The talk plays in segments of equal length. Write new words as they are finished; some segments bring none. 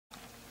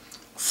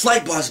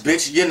Flight boss,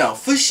 bitch, you know,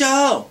 for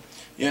sure.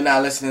 You're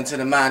not listening to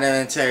the Mind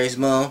and Terry's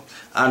Moon.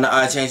 I'm the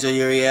Archangel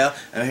Uriel,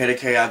 and I'm here to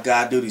carry out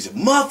God duties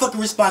and motherfucking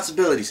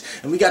responsibilities.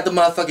 And we got the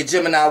motherfucking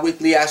Gemini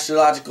weekly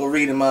astrological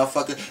reading,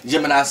 motherfucker,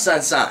 Gemini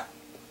sun sign.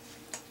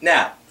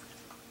 Now,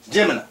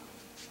 Gemini.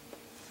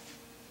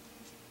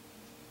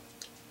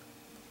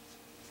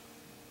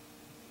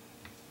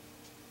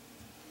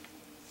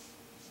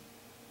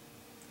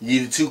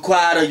 You either too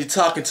quiet or you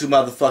talking too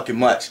motherfucking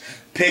much.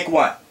 Pick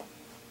one.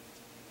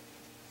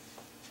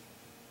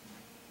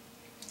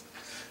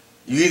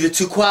 You either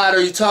too quiet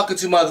or you talking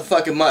too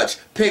motherfucking much.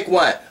 Pick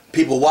one.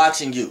 People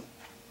watching you.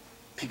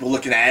 People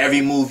looking at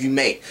every move you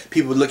make.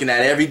 People looking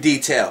at every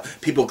detail.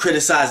 People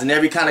criticizing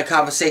every kind of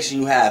conversation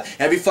you have.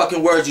 Every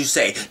fucking word you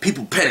say.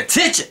 People paying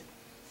attention.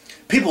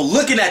 People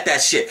looking at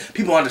that shit.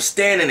 People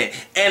understanding it.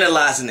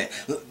 Analyzing it.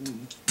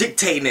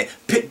 Dictating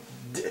it.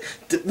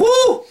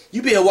 Woo!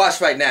 You being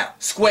watched right now.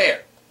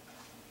 Square.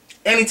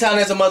 Anytime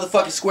there's a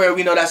motherfucking square,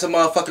 we know that's a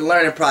motherfucking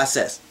learning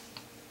process.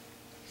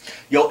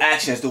 Your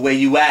actions, the way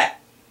you act.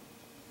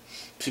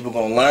 People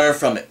gonna learn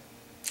from it.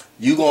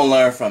 You gonna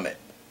learn from it.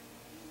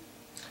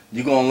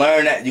 You gonna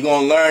learn that. You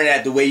gonna learn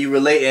that the way you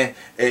relating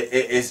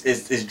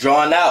is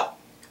drawn out.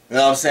 You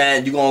know what I'm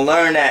saying? You gonna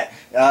learn that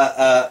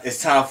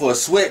it's time for a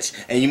switch,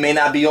 and you may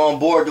not be on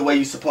board the way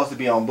you're supposed to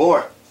be on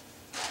board.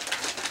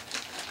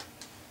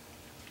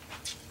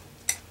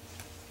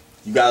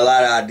 You got a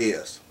lot of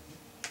ideas.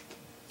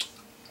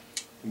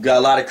 You got a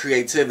lot of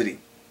creativity.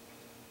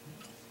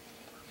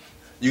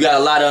 You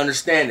got a lot of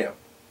understanding.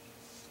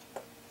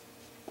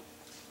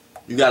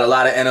 You got a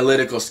lot of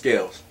analytical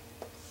skills.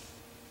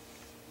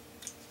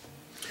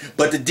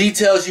 But the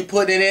details you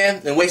putting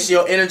in and wasting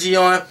your energy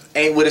on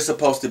ain't what it's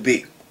supposed to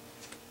be.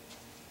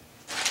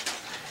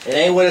 It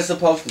ain't what it's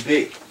supposed to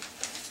be.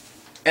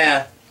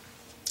 And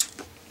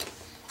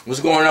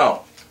what's going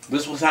on?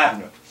 This is what's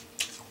happening.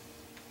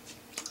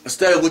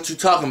 Instead of what you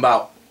talking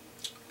about,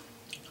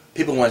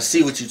 people want to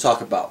see what you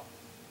talk about.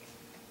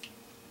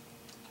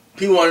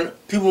 People want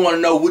to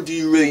know, what do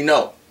you really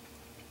know?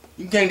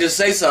 You can't just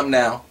say something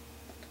now.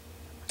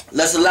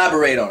 Let's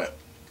elaborate on it.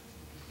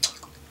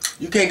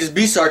 You can't just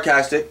be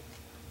sarcastic.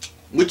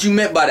 What you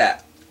meant by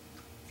that?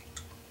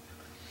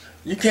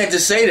 You can't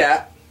just say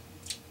that.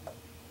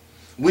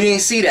 We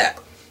ain't see that.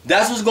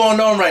 That's what's going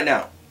on right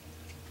now.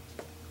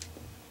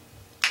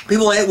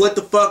 People ain't with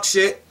the fuck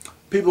shit.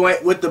 People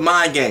ain't with the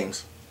mind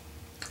games.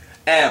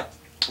 And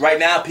right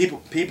now,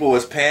 people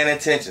was paying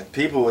attention.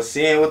 People was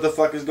seeing what the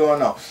fuck is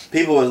going on.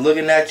 People was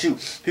looking at you.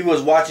 People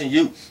was watching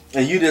you.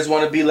 And you just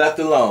want to be left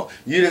alone.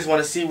 You just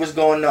want to see what's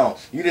going on.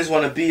 You just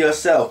want to be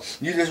yourself.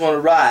 You just want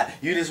to ride.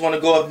 You just want to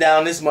go up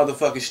down this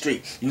motherfucking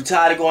street. You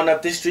tired of going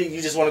up this street,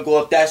 you just want to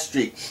go up that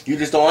street. You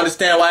just don't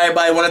understand why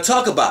everybody want to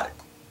talk about it.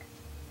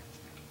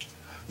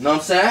 You know what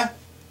I'm saying?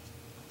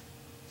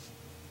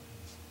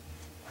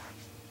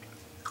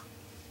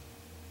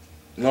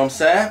 You know what I'm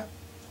saying?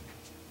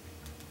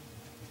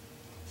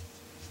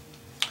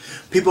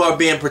 People are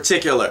being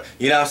particular,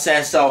 you know what I'm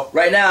saying? So,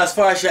 right now, as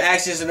far as your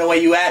actions and the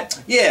way you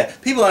act, yeah,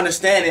 people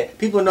understand it.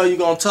 People know you're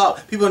going to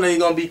talk. People know you're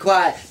going to be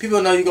quiet.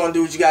 People know you're going to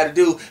do what you got to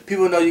do.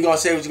 People know you're going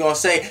to say what you're going to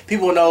say.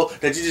 People know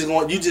that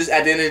you just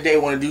at the end of the day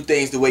want to do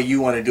things the way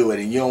you want to do it.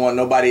 And you don't want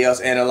nobody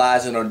else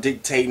analyzing or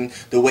dictating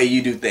the way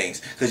you do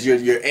things. Because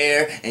you're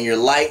air and you're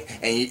light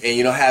and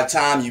you don't have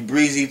time. You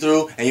breezy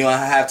through and you don't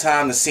have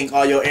time to sink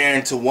all your air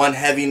into one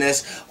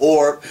heaviness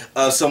or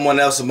someone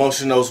else's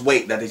emotional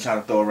weight that they're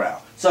trying to throw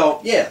around.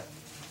 So, yeah.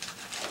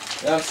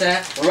 You know what I'm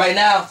saying? But right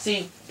now,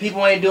 see,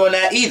 people ain't doing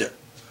that either.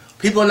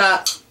 People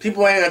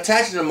ain't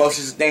attaching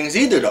emotions to things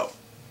either, though.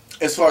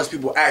 As far as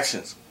people's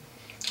actions.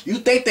 You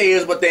think they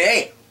is, but they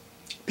ain't.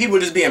 People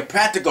are just being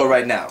practical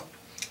right now.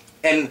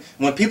 And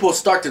when people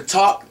start to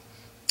talk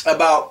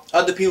about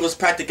other people's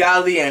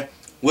practicality and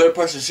what a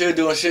person should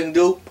do and shouldn't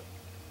do,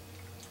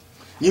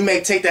 you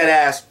may take that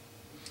as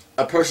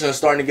a person is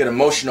starting to get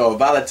emotional or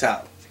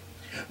volatile.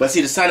 But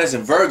see, the sun is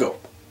in Virgo.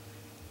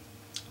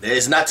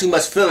 There's not too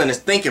much feeling, it's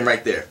thinking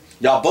right there.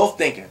 Y'all both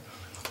thinking.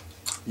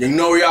 You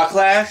know where y'all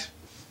clash?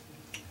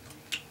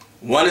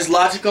 One is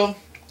logical,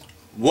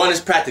 one is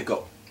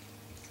practical.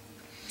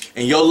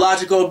 And your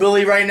logical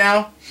ability right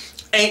now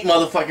ain't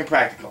motherfucking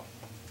practical.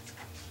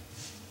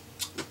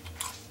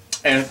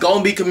 And it's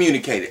gonna be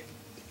communicated.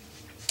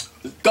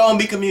 It's gonna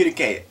be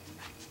communicated.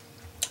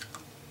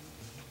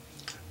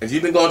 If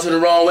you've been going to the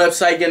wrong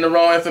website getting the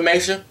wrong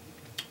information,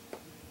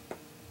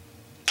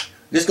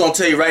 this gonna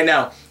tell you right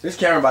now, this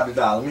camera about to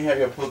die. Let me have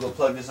you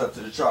plug this up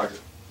to the charger.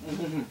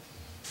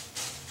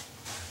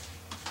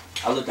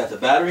 I look at the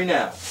battery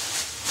now.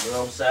 You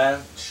know what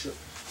I'm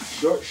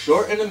saying?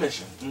 Short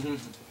intermission.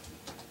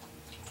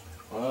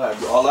 All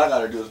I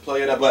gotta do is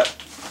plug it up. But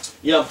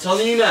yeah, I'm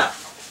telling you now.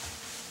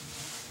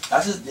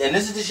 And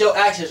this is just your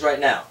actions right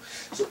now.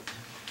 So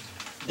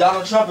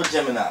Donald Trump is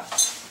Gemini.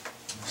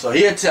 So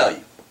he'll tell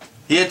you.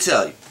 He'll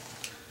tell you.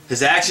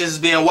 His actions is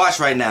being watched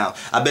right now.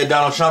 I bet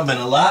Donald Trump been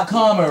a lot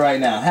calmer right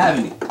now,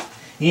 haven't he?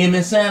 He ain't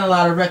been saying a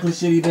lot of reckless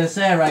shit he been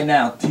saying right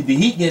now. The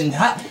heat getting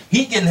hot.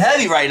 Heat getting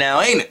heavy right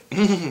now, ain't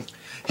it?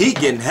 Heat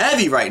getting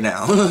heavy right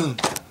now. You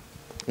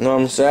know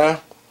what I'm saying?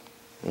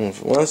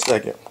 For 1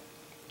 second.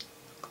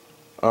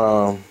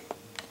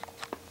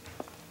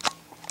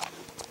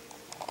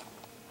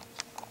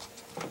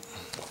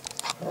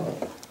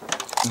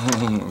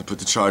 Put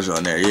the charger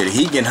on there. Yeah, the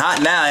heat getting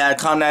hot now. I gotta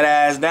calm that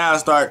ass down.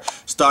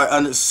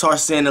 Start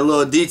seeing the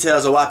little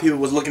details of why people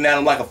was looking at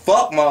him like a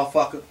fuck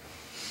motherfucker.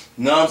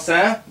 You know what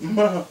I'm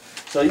saying?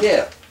 So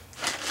yeah,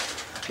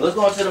 let's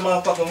go into the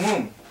motherfucking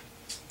moon.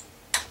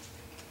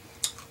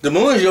 The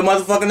moon is your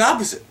motherfucking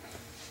opposite.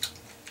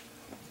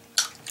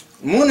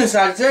 Moon is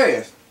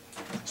Sagittarius.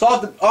 So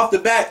off the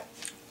bat,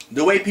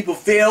 the way people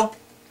feel,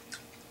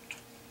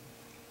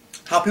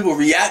 how people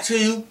react to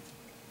you,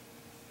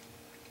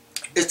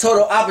 is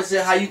total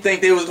opposite how you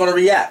think they was gonna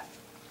react.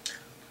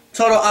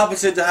 Total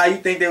opposite to how you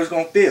think they was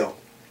gonna feel.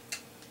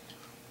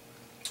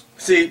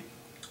 See,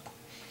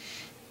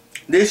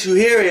 the issue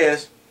here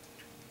is,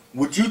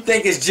 what you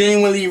think is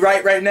genuinely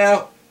right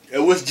now,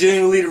 and what's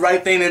genuinely the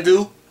right thing to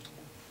do,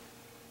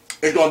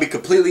 is gonna be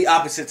completely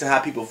opposite to how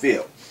people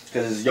feel,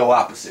 because it's your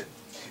opposite.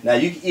 Now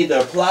you can either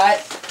apply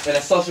it in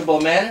a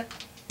sociable manner,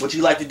 which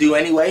you like to do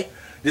anyway.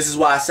 This is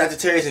why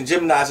Sagittarius and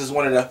Gemini is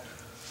one of the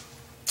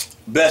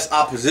best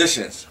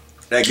oppositions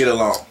that get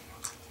along.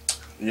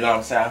 You know what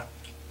I'm saying?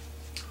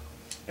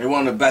 They're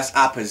one of the best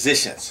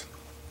oppositions.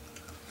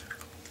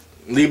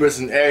 Libras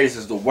and Aries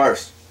is the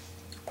worst.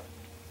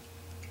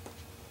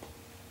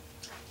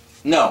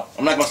 No,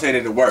 I'm not going to say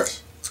they're the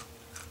worst.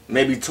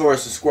 Maybe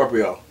Taurus and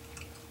Scorpio.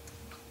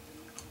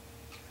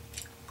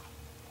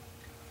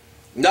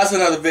 That's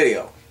another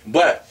video.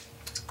 But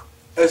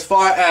as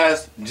far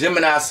as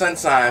Gemini sun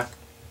sign,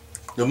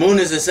 the moon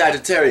is in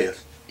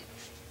Sagittarius.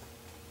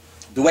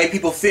 The way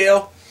people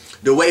feel,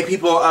 the way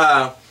people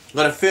are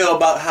gonna feel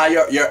about how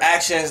your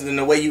actions and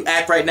the way you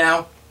act right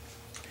now,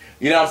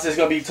 you know what I'm saying, it's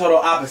gonna be total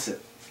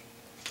opposite.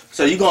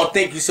 So you're gonna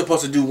think you're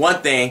supposed to do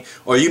one thing,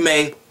 or you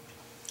may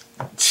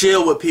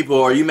chill with people,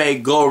 or you may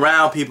go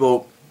around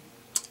people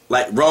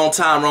like wrong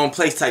time, wrong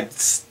place type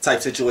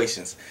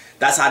situations.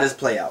 That's how this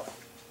play out.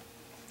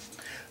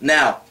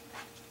 Now,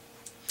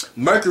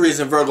 Mercury is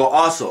in Virgo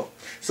also.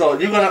 So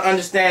you're gonna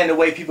understand the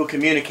way people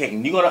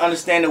communicating. You're gonna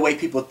understand the way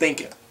people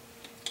thinking.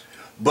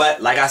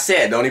 But like I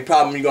said, the only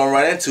problem you're gonna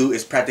run into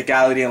is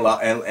practicality and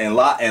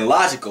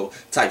logical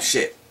type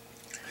shit.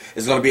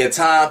 It's gonna be a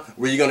time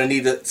where you're gonna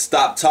need to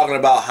stop talking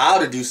about how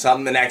to do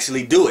something and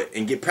actually do it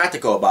and get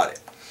practical about it.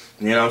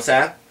 You know what I'm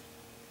saying?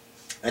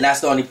 And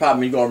that's the only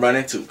problem you're gonna run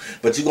into.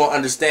 But you're gonna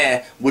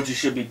understand what you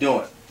should be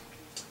doing.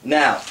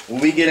 Now, when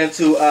we get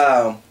into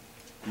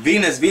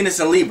Venus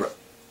and Libra.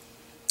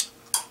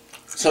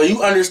 So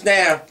you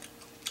understand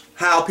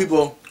how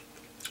people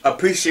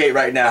appreciate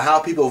right now, how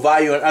people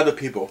value in other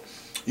people.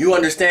 You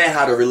understand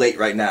how to relate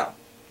right now.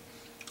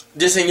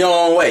 Just in your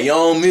own way, your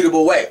own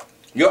mutable way.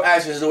 Your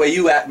actions, the way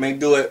you act, may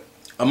do it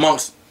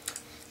amongst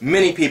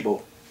many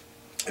people.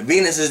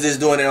 Venus is just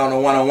doing it on a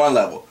one-on-one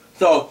level.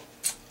 So,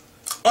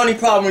 only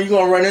problem you're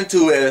going to run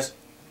into is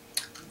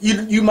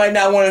you might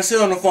not want to sit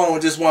on the phone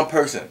with just one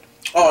person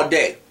all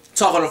day.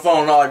 Talk on the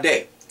phone all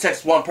day.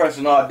 Text one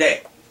person all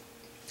day.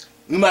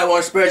 You might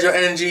want to spread your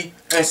energy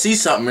and see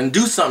something and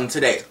do something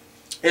today.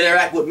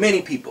 Interact with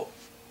many people.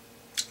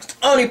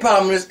 Only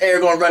problem this air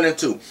gonna run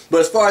into.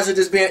 But as far as it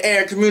just being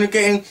air and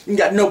communicating, you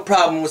got no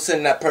problem with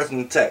sending that person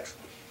a text.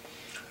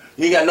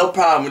 You got no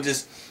problem with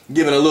just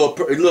giving a little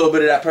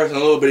bit of that person a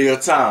little bit of your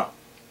time.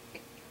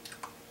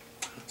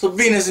 So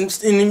Venus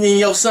in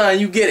your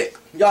sun, you get it.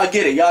 Y'all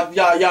get it.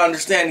 Y'all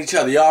understand each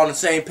other. Y'all on the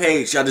same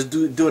page. Y'all just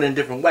do it in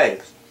different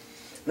ways.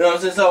 You know what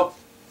I'm saying? So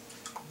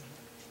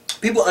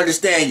people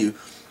understand you.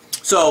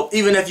 So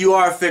even if you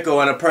are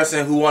fickle and a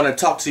person who want to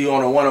talk to you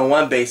on a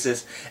one-on-one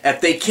basis,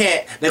 if they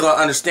can't, they're going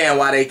to understand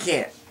why they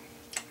can't.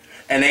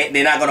 And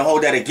they're not going to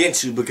hold that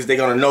against you, because they're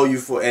going to know you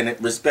for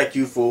and respect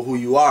you for who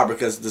you are,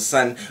 because the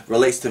sun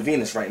relates to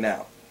Venus right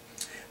now.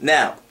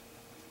 Now,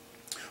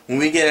 when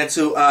we get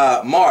into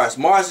Mars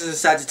is in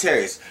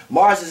Sagittarius.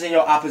 Mars is in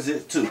your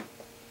opposite too.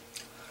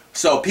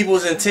 So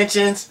people's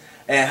intentions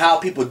and how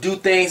people do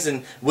things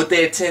and what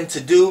they intend to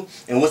do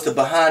and what's the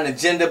behind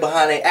agenda,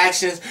 behind their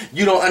actions,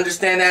 you don't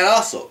understand that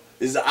also.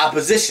 It's the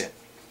opposition.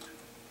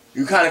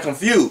 You're kind of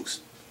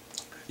confused.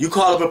 You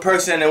call up a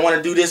person and want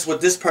to do this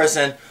with this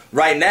person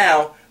right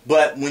now,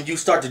 but when you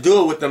start to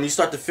do it with them, you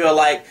start to feel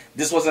like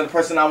this wasn't the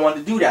person I wanted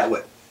to do that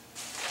with.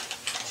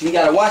 So you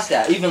got to watch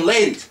that. Even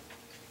ladies.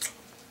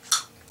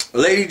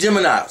 Lady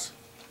Geminis.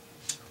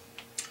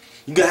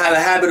 You can have a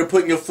habit of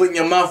putting your foot in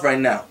your mouth right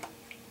now.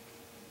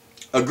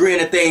 Agreeing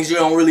to things you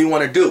don't really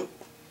want to do.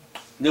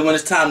 Then when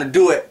it's time to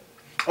do it,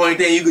 only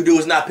thing you can do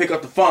is not pick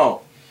up the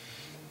phone.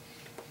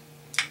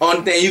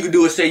 Only thing you can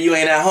do is say you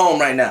ain't at home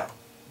right now.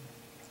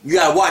 You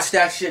gotta watch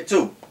that shit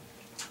too.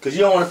 Cause you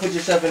don't want to put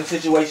yourself in a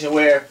situation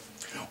where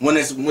when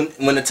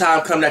the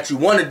time comes that you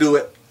want to do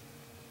it,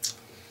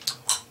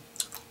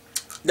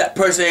 that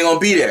person ain't gonna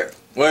be there.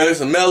 Whether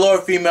it's a male or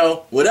a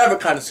female, whatever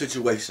kind of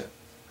situation.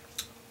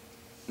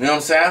 You know what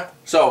I'm saying?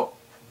 So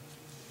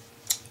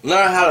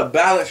learn how to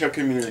balance your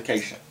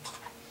communication.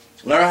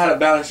 Learn how to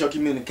balance your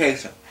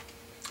communication.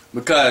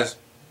 Because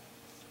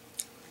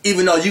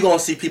even though you're going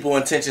to see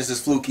people's intentions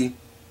as fluky,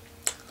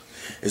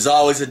 it's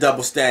always a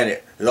double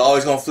standard. It's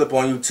always going to flip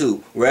on you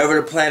too. Wherever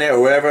the planet or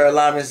wherever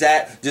alignment's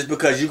at, just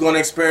because you're going to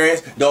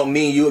experience don't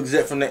mean you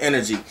exit from the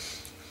energy.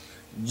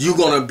 You're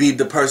going to be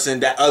the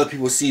person that other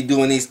people see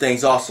doing these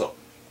things also.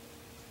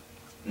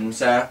 You know what I'm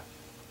saying?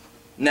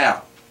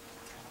 Now,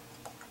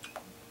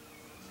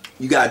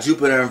 you got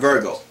Jupiter and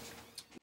Virgo.